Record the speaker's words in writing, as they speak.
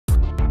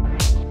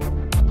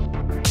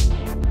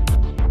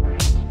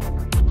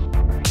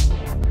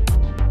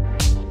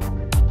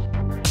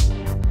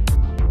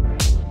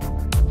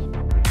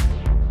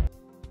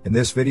In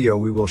this video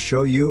we will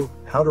show you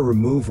how to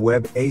remove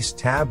Web Ace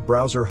Tab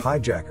Browser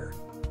Hijacker.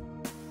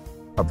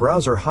 A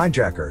browser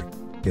hijacker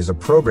is a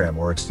program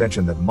or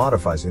extension that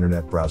modifies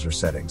internet browser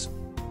settings.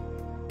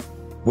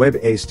 Web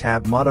Ace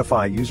Tab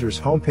modify users'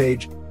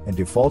 homepage and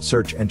default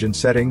search engine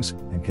settings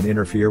and can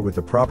interfere with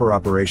the proper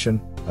operation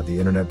of the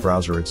internet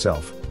browser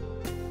itself.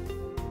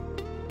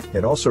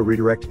 It also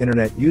redirect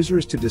internet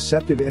users to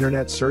deceptive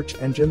internet search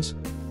engines.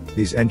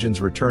 These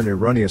engines return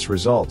erroneous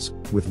results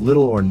with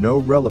little or no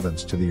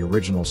relevance to the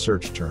original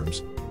search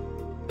terms.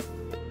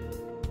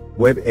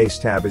 Web Ace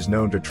Tab is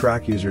known to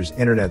track users'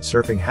 internet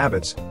surfing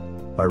habits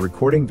by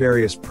recording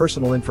various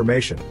personal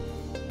information,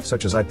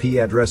 such as IP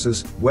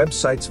addresses,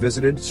 websites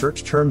visited,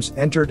 search terms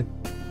entered,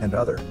 and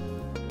other.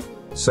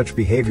 Such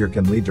behavior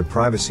can lead to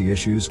privacy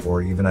issues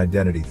or even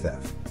identity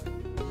theft.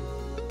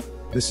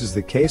 This is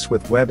the case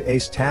with Web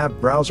Ace Tab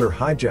Browser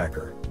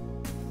Hijacker.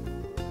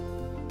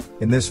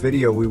 In this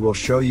video we will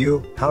show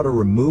you how to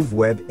remove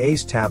Web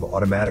Ace Tab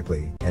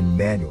automatically and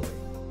manually.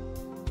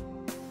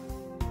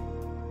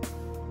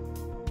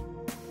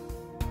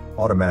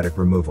 Automatic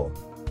removal.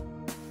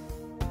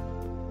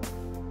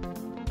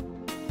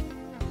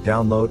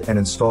 Download and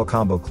install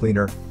Combo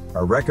Cleaner,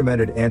 a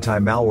recommended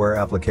anti-malware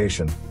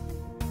application.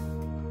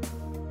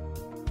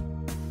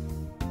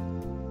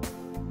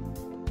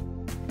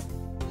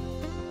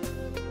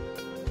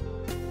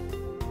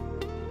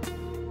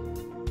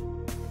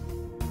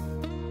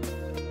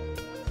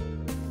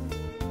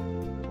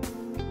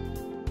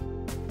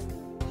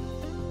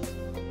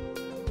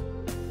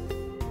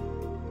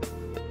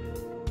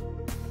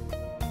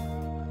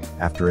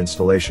 After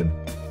installation,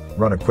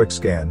 run a quick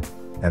scan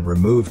and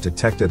remove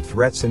detected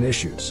threats and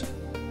issues.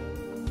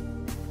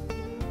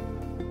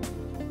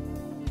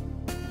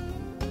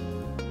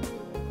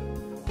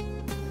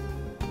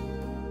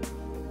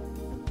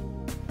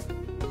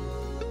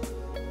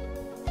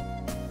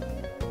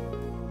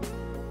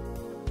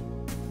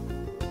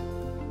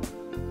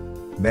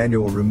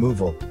 Manual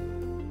removal.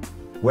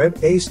 Web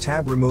Ace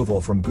Tab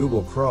removal from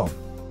Google Chrome.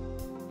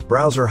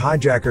 Browser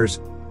hijackers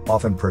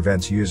often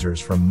prevents users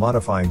from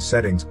modifying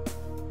settings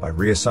by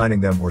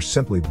reassigning them or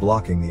simply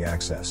blocking the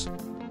access.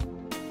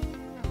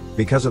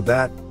 Because of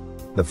that,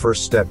 the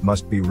first step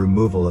must be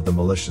removal of the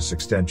malicious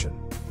extension.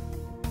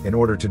 In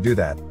order to do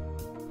that,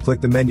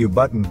 click the menu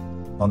button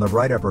on the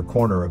right upper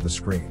corner of the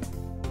screen.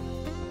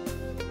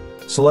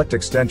 Select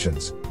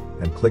Extensions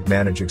and click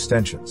Manage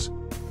Extensions.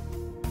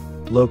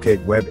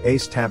 Locate Web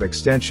Ace Tab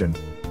extension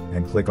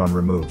and click on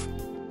Remove.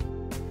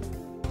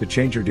 To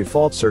change your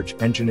default search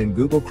engine in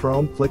Google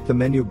Chrome, click the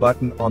menu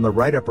button on the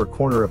right upper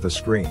corner of the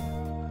screen.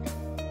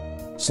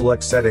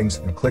 Select Settings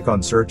and click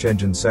on Search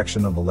Engine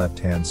section on the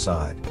left-hand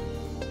side.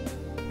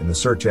 In the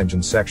Search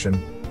Engine section,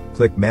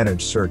 click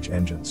Manage Search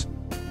Engines.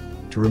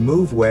 To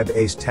remove Web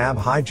Ace Tab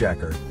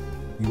Hijacker,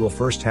 you will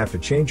first have to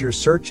change your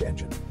search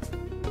engine.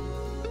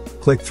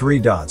 Click three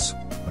dots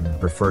on your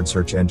preferred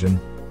search engine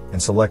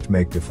and select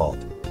Make Default.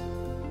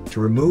 To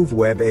remove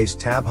Web Ace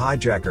Tab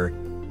Hijacker,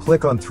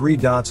 click on three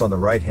dots on the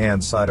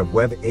right-hand side of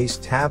Web Ace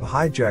Tab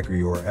Hijacker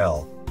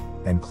URL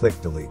and click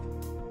Delete.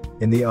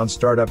 In the On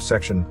Startup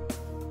section,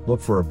 look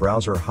for a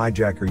browser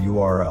hijacker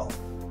URL.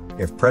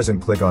 If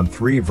present, click on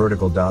three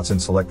vertical dots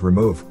and select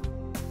Remove.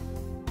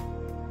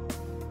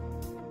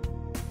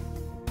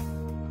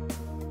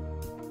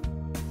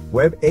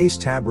 Web Ace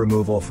Tab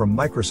removal from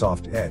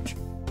Microsoft Edge.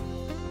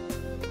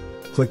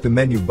 Click the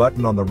menu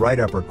button on the right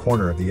upper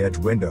corner of the Edge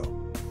window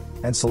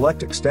and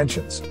select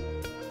Extensions.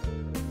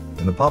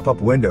 In the pop-up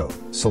window,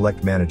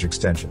 select Manage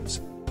Extensions.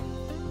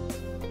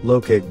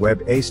 Locate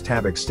Web Ace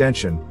Tab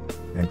extension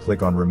and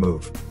click on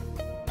Remove.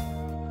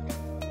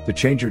 To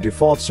change your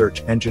default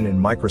search engine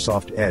in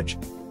Microsoft Edge,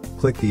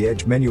 click the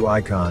Edge menu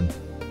icon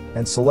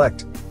and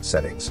select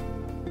Settings.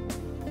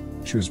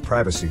 Choose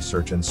Privacy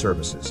Search and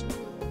Services.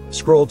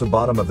 Scroll to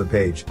bottom of the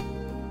page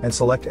and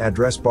select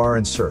Address Bar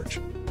and Search.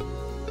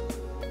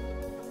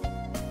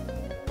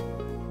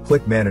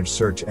 Click Manage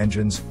Search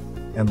Engines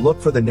and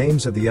look for the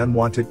names of the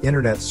unwanted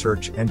internet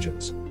search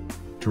engines.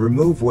 To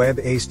remove Web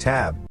Ace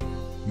Tab,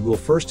 you will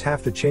first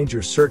have to change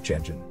your search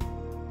engine.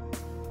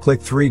 Click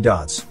three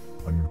dots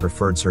on your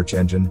preferred search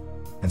engine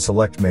and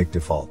select Make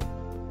Default.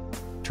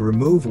 To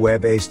remove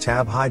Web Ace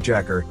Tab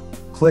Hijacker,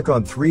 click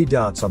on three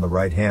dots on the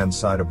right-hand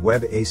side of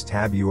Web Ace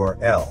Tab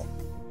URL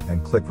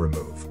and click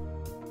Remove.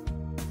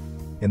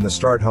 In the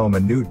Start Home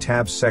and New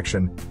Tabs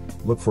section,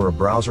 look for a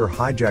browser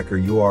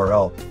hijacker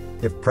URL.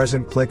 If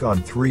present, click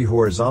on three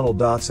horizontal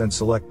dots and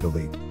select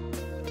Delete.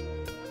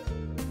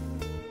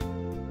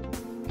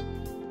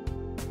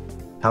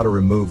 How to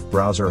remove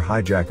browser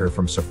hijacker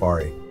from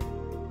Safari.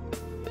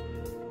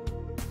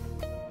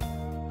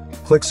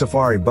 Click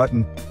Safari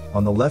button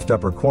on the left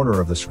upper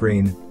corner of the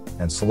screen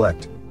and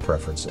select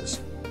Preferences.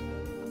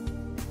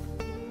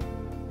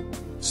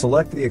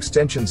 Select the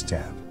Extensions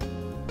tab.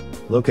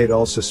 Locate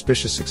all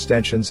suspicious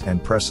extensions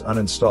and press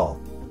Uninstall.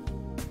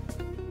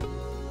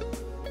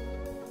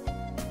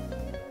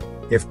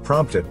 If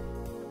prompted,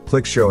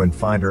 click Show in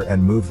Finder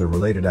and move the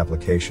related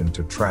application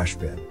to Trash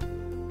Bin.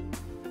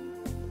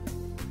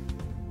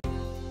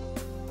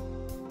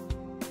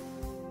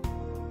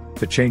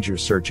 To change your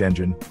search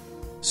engine,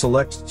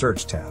 select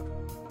Search tab.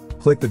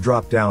 Click the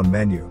drop-down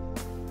menu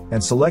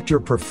and select your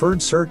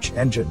preferred search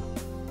engine.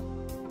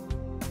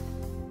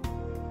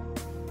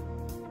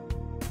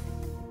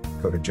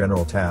 Go to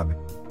General tab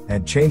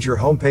and change your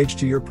homepage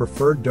to your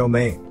preferred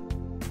domain.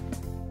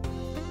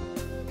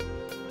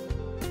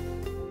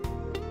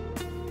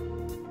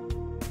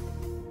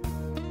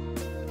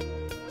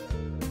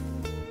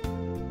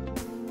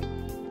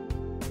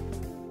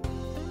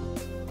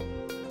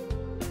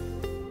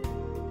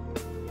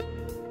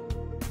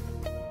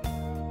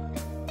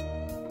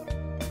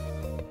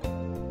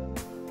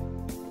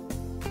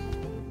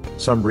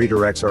 Some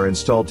redirects are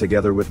installed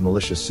together with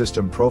malicious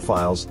system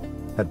profiles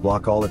that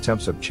block all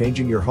attempts of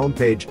changing your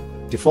homepage,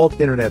 default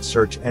internet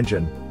search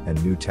engine,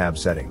 and new tab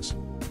settings.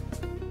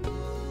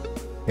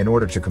 In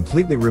order to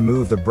completely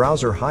remove the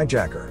browser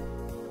hijacker,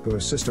 go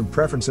to System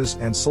Preferences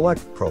and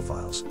select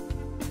Profiles.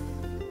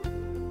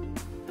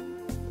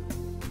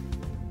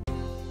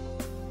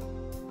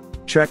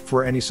 Check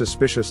for any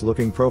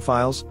suspicious-looking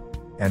profiles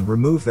and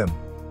remove them.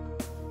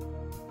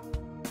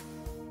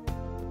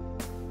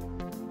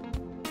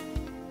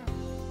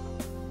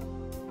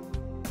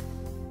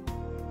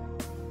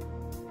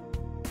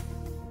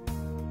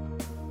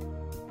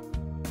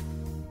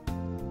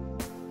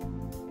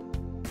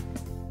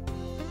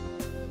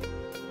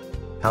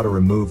 How to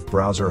remove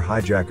browser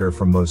hijacker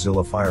from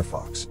Mozilla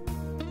Firefox.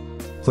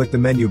 Click the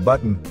menu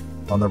button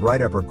on the right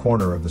upper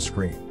corner of the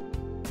screen.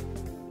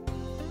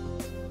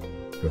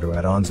 Go to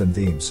Add-ons and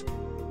Themes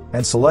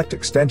and select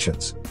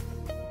Extensions.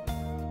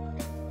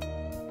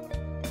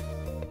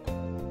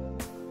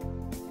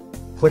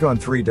 Click on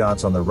three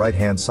dots on the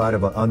right-hand side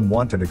of an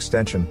unwanted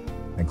extension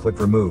and click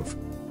Remove.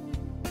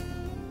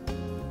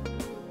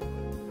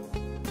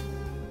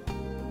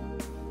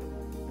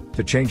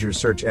 To change your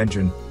search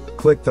engine,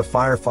 click the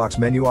Firefox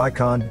menu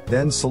icon,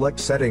 then select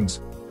Settings.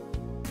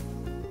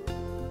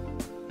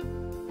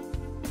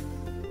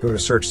 Go to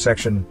Search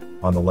section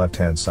on the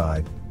left-hand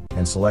side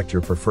and select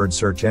your preferred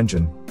search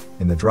engine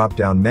in the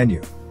drop-down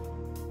menu.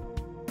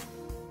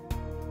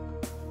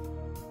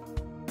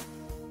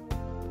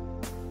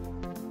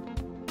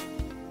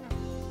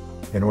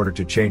 In order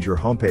to change your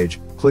homepage,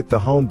 click the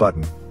Home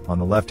button on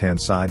the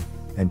left-hand side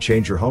and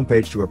change your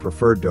homepage to a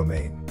preferred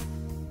domain.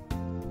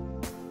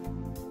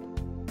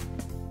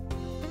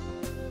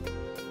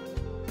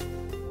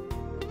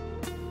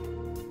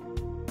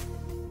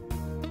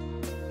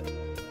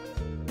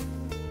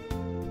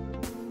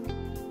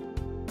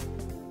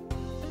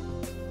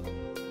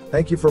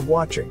 Thank you for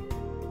watching.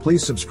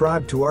 Please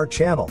subscribe to our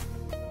channel.